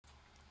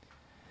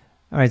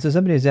All right, so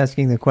somebody is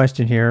asking the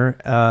question here.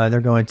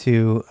 They're going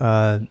to,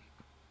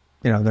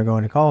 they're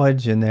going to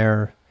college and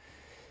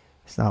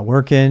it's not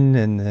working,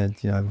 and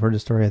I've heard the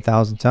story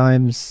 1,000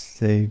 times.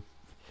 They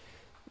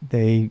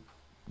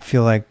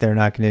feel like they're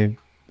not going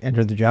to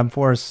enter the job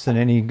force in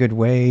any good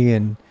way,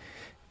 and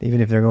even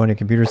if they're going to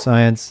computer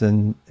science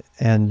and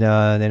they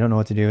don't know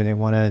what to do, and they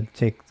want to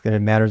take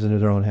the matters into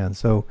their own hands.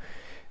 So,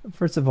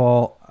 first of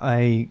all,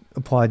 I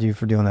applaud you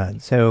for doing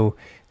that. So,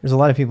 there's a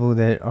lot of people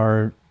that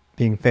are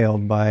being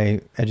failed by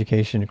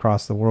education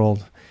across the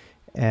world,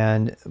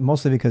 and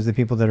mostly because the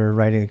people that are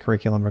writing the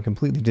curriculum are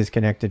completely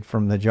disconnected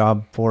from the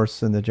job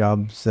force and the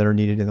jobs that are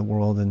needed in the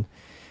world,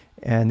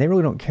 and they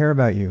really don't care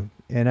about you.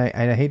 And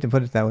I hate to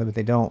put it that way, but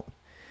they don't.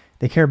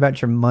 They care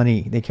about your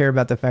money. They care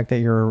about the fact that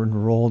you're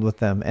enrolled with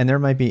them. And there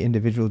might be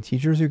individual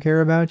teachers who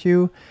care about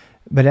you,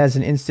 but as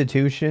an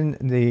institution,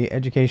 the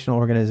educational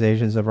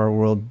organizations of our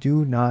world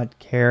do not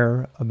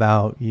care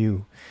about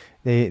you.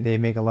 They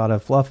make a lot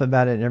of fluff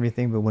about it and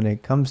everything, but when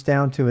it comes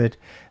down to it,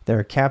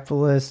 they're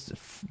capitalist,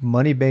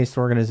 money-based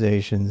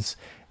organizations,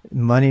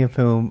 many of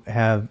whom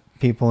have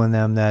people in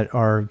them that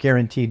are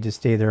guaranteed to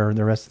stay there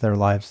the rest of their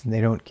lives, and they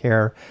don't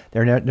care.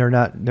 They're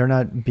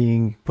not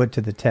being put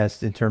to the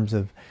test in terms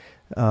of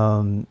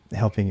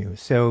helping you.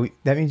 So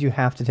that means you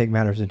have to take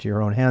matters into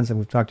your own hands, and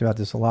we've talked about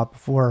this a lot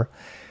before.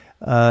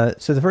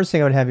 So the first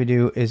thing I would have you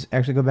do is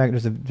actually go back.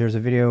 There's a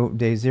video,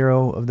 day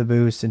 0 of the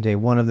boost and day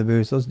 1 of the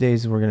boost. Those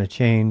days we're going to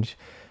change.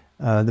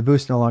 The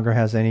boost no longer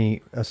has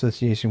any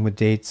association with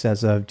dates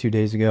as of 2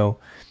 days ago.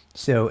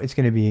 So it's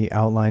going to be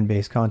outline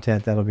based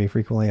content that'll be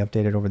frequently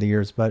updated over the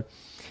years. But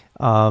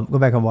go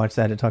back and watch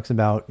that. It talks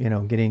about,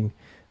 getting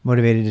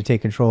motivated to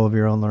take control of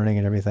your own learning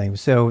and everything.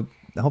 So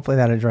hopefully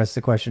that addressed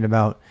the question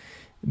about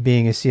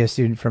being a CS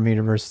student from a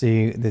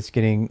university that's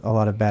getting a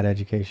lot of bad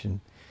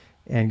education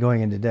and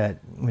going into debt,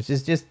 which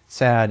is just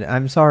sad.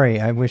 I'm sorry.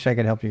 I wish I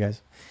could help you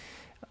guys.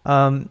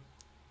 And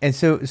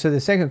so the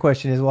second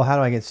question is, well, how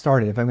do I get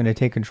started? If I'm going to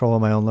take control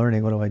of my own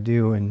learning, what do I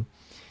do? And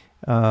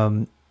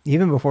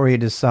even before you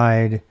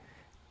decide,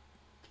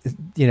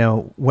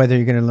 whether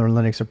you're going to learn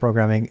Linux or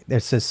programming,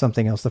 it says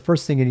something else. The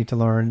first thing you need to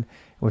learn, and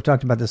we've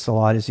talked about this a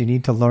lot, is you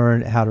need to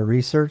learn how to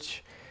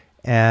research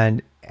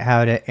and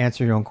how to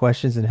answer your own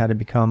questions and how to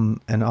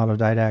become an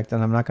autodidact.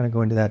 And I'm not going to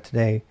go into that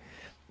today,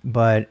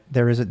 but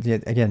there is,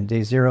 again,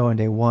 day 0 and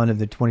day 1 of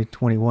the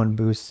 2021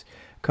 boost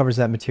covers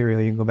that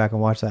material. You can go back and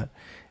watch that.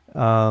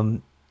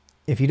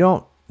 If you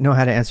don't know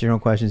how to answer your own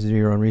questions and do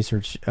your own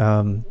research,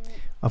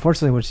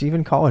 unfortunately, which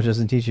even college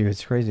doesn't teach you,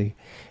 it's crazy.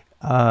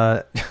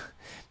 You're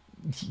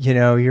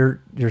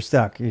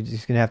stuck. You're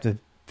just going to have to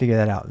figure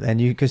that out.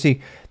 And you can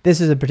see, this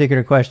is a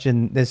particular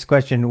question. This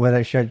question, whether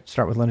I should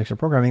start with Linux or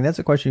programming, that's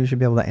a question you should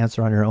be able to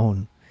answer on your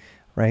own,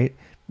 right?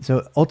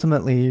 So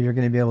ultimately, you're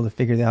going to be able to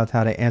figure out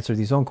how to answer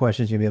these own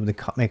questions. You'll be able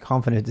to make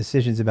confident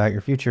decisions about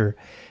your future,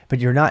 but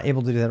you're not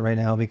able to do that right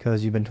now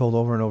because you've been told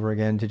over and over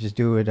again to just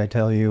do it, I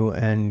tell you,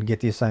 and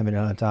get the assignment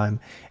done on time.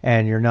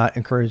 And you're not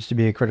encouraged to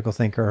be a critical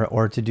thinker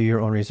or to do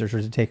your own research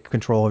or to take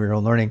control of your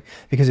own learning,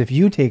 because if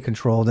you take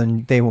control,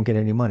 then they won't get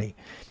any money.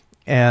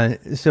 And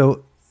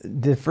so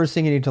the first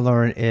thing you need to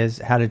learn is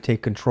how to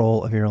take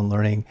control of your own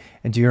learning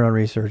and do your own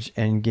research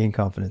and gain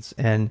confidence.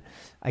 And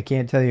I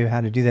can't tell you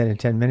how to do that in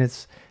 10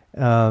 minutes.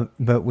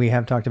 But we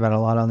have talked about a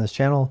lot on this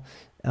channel.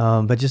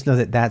 But just know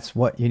that that's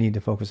what you need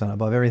to focus on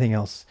above everything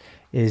else,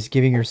 is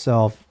giving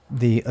yourself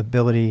the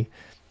ability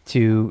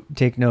to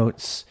take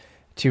notes,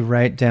 to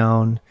write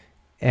down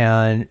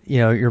and,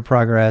 your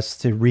progress,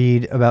 to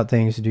read about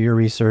things, to do your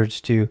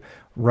research, to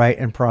write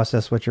and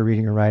process what you're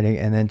reading or writing,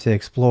 and then to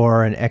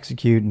explore and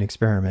execute and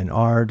experiment,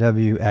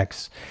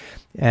 RWX.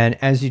 And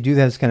as you do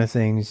those kind of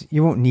things,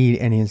 you won't need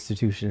any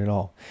institution at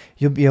all.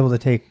 You'll be able to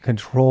take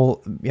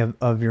control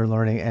of your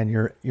learning and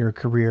your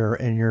career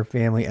and your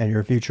family and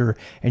your future,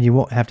 and you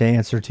won't have to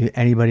answer to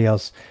anybody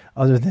else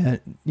other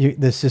than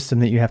the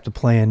system that you have to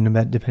play in,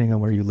 depending on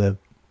where you live.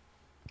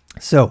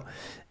 So,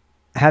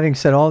 having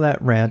said all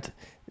that rant,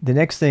 the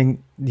next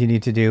thing you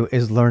need to do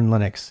is learn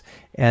Linux.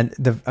 And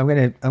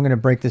I'm gonna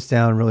break this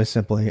down really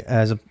simply.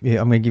 I'm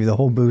gonna give you the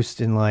whole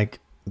boost in like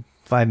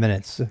 5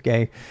 minutes,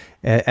 okay?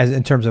 As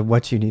in terms of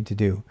what you need to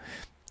do.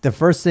 The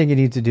first thing you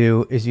need to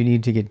do is you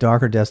need to get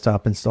Docker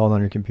Desktop installed on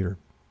your computer,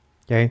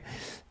 okay?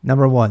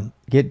 Number 1,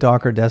 get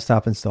Docker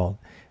Desktop installed.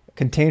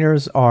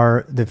 Containers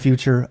are the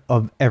future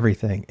of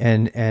everything,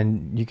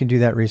 and you can do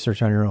that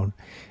research on your own.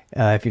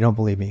 If you don't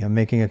believe me, I'm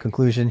making a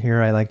conclusion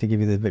here. I like to give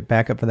you the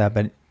backup for that,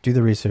 but do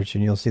the research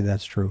and you'll see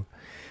that's true.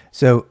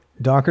 So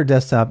Docker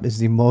Desktop is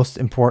the most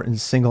important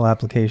single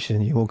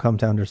application you will come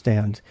to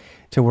understand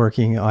to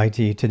working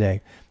IT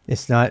today.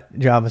 It's not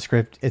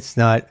JavaScript, it's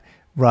not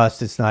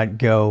Rust, it's not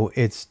Go,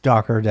 it's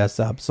Docker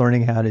Desktop. It's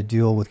learning how to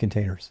deal with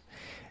containers.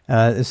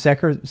 The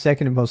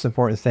second most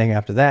important thing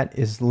after that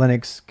is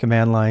Linux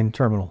command line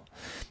terminal.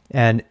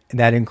 And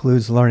that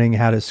includes learning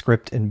how to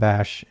script in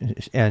Bash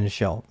and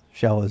shell.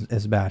 Shell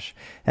is Bash.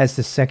 That's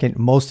the second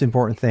most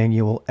important thing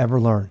you will ever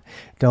learn.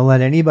 Don't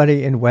let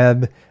anybody in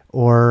web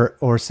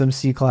or some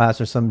C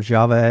class or some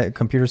Java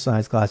computer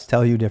science class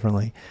tell you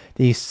differently.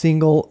 The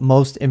single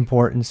most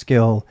important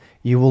skill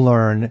you will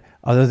learn,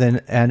 other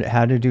than and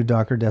how to do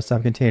Docker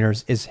desktop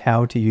containers, is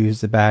how to use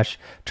the bash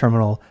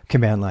terminal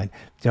command line.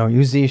 Don't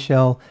use Z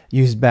shell,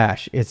 use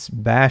bash. It's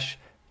bash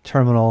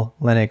terminal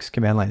Linux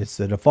command line. It's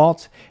the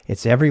default.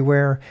 It's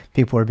everywhere.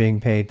 People are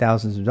being paid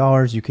thousands of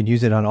dollars. You can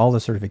use it on all the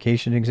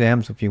certification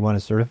exams if you want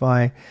to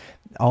certify.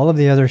 All of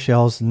the other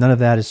shells, none of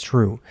that is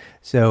true.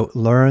 So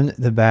learn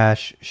the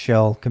bash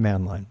shell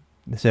command line.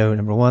 So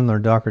number one,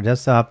 learn Docker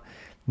desktop,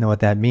 know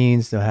what that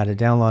means, know how to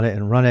download it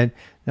and run it.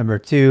 Number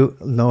two,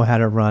 know how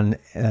to run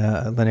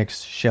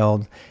Linux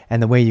shelled.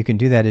 And the way you can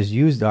do that is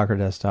use Docker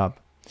desktop.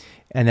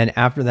 And then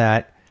after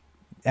that,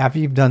 after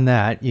you've done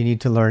that, you need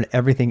to learn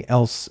everything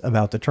else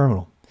about the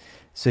terminal.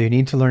 So you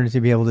need to learn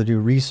to be able to do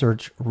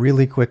research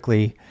really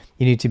quickly.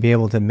 You need to be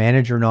able to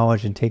manage your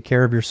knowledge and take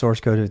care of your source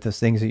code with the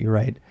things that you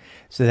write.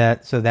 So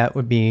that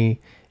would be,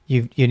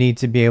 you need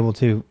to be able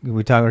to,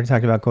 we already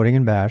talked about coding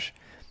in bash.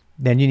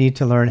 Then you need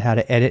to learn how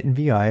to edit in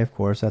VI, of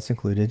course, that's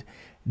included.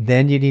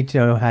 Then you need to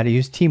know how to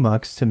use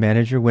TMUX to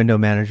manage your window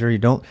manager. You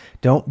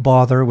don't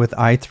bother with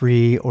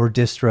i3 or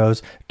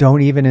distros.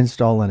 Don't even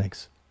install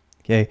Linux.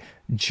 Okay,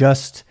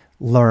 just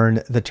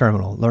learn the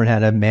terminal. Learn how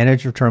to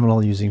manage your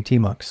terminal using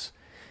TMUX.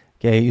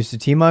 Okay, use the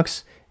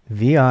TMUX,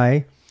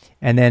 VI,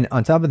 and then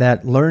on top of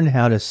that, learn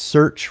how to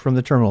search from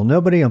the terminal.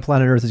 Nobody on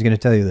planet Earth is going to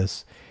tell you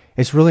this.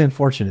 It's really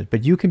unfortunate,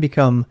 but you can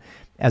become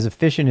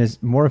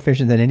more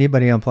efficient than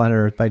anybody on planet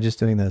Earth by just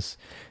doing this.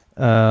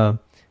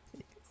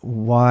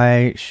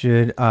 Why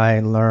should I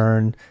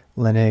learn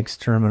Linux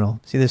terminal?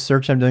 See this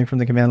search I'm doing from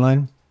the command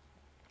line?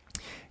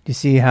 Do you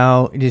see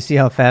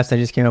how fast I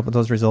just came up with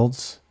those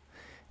results?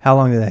 How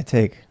long did that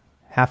take?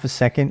 Half a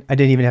second? I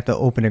didn't even have to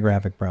open a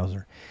graphic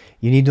browser.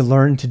 You need to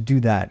learn to do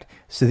that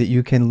so that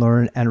you can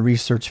learn and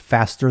research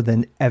faster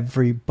than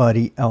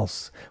everybody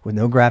else with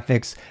no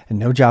graphics and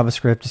no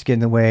JavaScript, just get in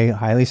the way,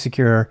 highly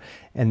secure,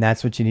 and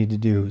that's what you need to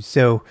do.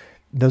 So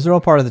those are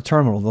all part of the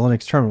terminal, the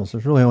Linux terminals.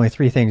 There's really only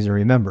three things to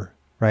remember,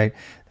 right?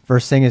 The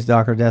first thing is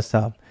Docker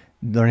desktop,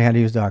 learning how to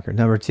use Docker.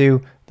 Number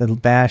two, the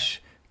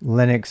bash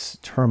Linux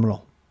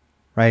terminal,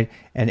 right?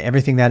 And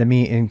everything that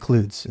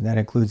includes, and that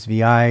includes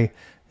VI,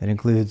 that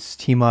includes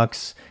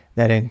TMUX,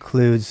 that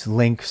includes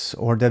lynx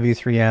or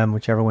W3M,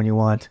 whichever one you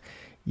want.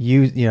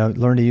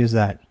 Learn to use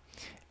that.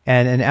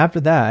 And after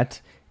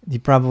that, you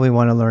probably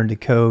want to learn to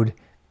code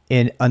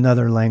in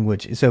another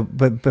language. So,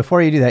 but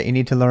before you do that, you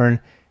need to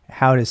learn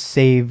how to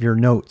save your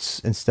notes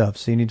and stuff.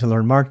 So you need to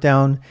learn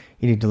Markdown,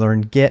 you need to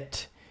learn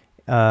Git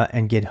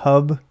and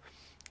GitHub,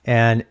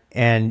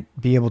 and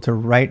be able to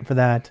write for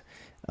that.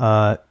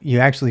 You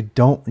actually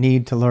don't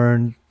need to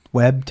learn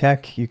web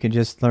tech. You can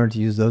just learn to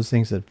use those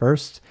things at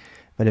first.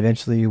 But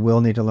eventually you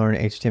will need to learn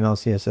HTML,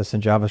 CSS,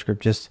 and JavaScript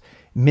just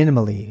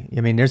minimally.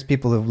 I mean, there's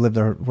people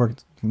who've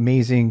worked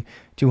amazing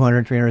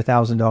 $200,000,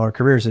 $300,000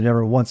 careers and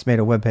never once made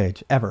a web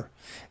page, ever,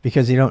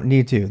 because you don't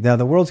need to. Now,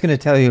 the world's going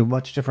to tell you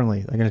much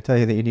differently. They're going to tell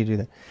you that you need to do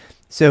that.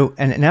 So,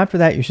 and after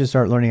that, you should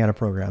start learning how to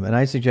program. And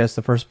I suggest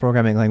the first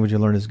programming language you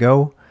learn is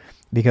Go,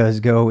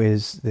 because Go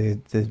is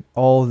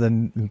all the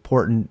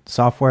important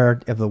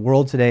software of the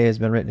world today has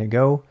been written in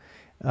Go.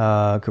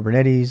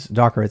 Kubernetes,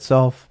 Docker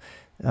itself,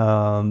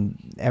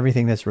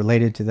 everything that's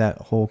related to that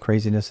whole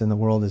craziness in the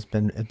world has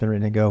been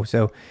written in Go.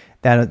 So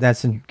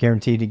that's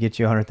guaranteed to get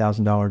you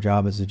 $100,000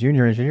 job as a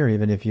junior engineer,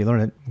 even if you learn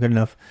it good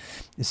enough.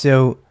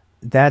 So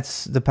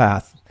that's the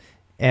path.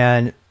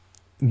 And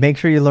make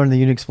sure you learn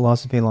the Unix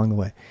philosophy along the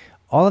way.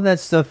 All of that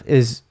stuff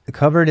is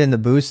covered in the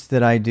boost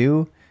that I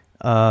do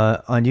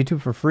on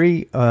YouTube for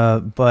free,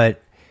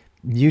 but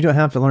you don't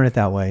have to learn it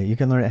that way. You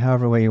can learn it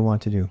however way you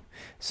want to do.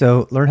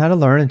 So learn how to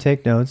learn and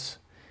take notes.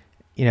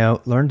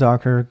 Learn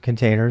Docker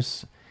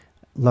containers,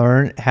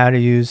 learn how to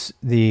use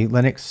the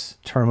Linux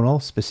terminal,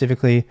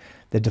 specifically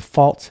the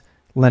default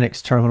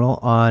Linux terminal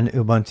on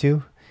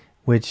Ubuntu,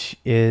 which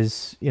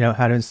is,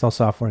 how to install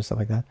software and stuff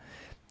like that.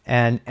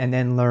 And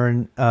then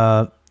learn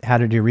how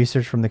to do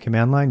research from the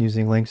command line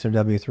using lynx or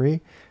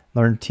W3,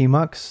 learn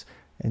TMUX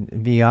and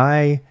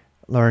VI,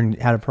 learn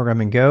how to program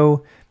in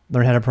Go,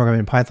 learn how to program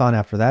in Python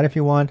after that if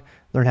you want,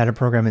 learn how to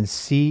program in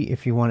C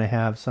if you want to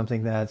have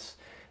something that's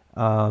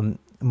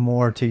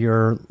more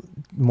to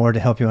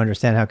help you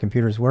understand how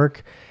computers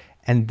work.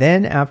 And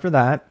then after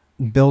that,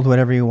 build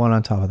whatever you want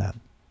on top of that.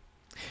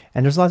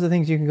 And there's lots of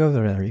things you can go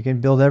through there. You can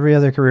build every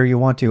other career you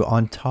want to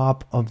on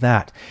top of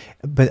that.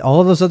 But all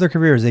of those other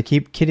careers, they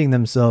keep kidding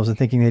themselves and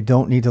thinking they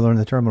don't need to learn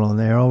the terminal, and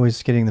they're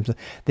always kidding themselves.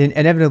 Then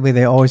inevitably,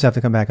 they always have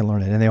to come back and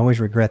learn it, and they always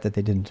regret that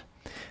they didn't.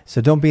 So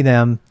don't be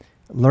them.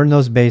 Learn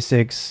those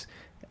basics.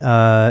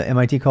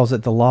 MIT calls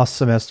it the lost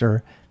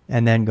semester,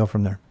 and then go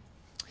from there.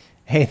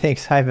 Hey,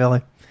 thanks. Hi,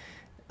 Billy.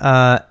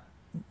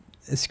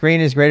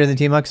 Screen is greater than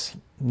TMUX?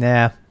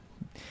 Nah.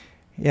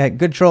 Yeah,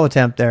 good troll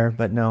attempt there,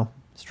 but no.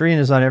 Screen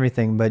is on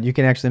everything, but you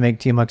can actually make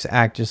TMUX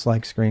act just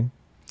like screen.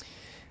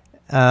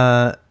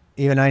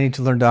 Even I need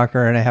to learn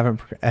Docker, and I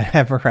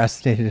have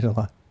procrastinated a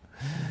lot.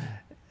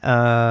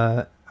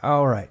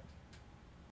 All right.